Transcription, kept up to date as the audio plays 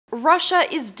Russia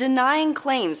is denying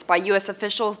claims by U.S.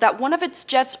 officials that one of its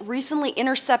jets recently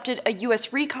intercepted a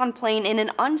U.S. Recon plane in an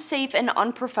unsafe and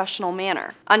unprofessional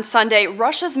manner. On Sunday,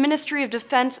 Russia's Ministry of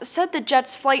Defense said the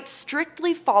jet's flight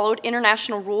strictly followed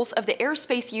international rules of the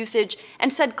airspace usage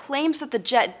and said claims that the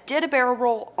jet did a barrel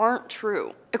roll aren't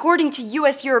true. According to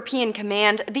U.S. European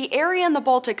Command, the area in the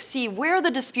Baltic Sea where the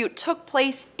dispute took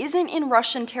place isn't in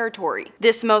Russian territory.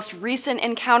 This most recent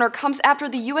encounter comes after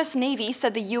the U.S. Navy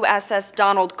said the USS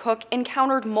Donald Cook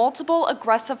encountered multiple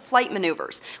aggressive flight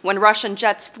maneuvers when Russian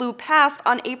jets flew past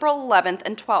on April 11th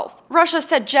and 12th. Russia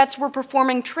said jets were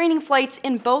performing training flights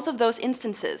in both of those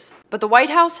instances, but the White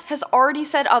House has already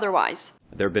said otherwise.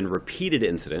 There have been repeated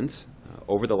incidents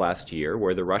over the last year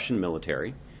where the Russian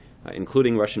military,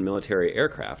 including Russian military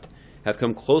aircraft, have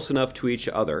come close enough to each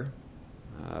other,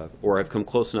 or have come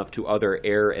close enough to other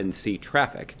air and sea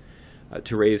traffic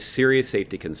to raise serious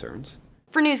safety concerns.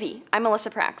 For Newsy, I'm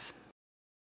Melissa Prax.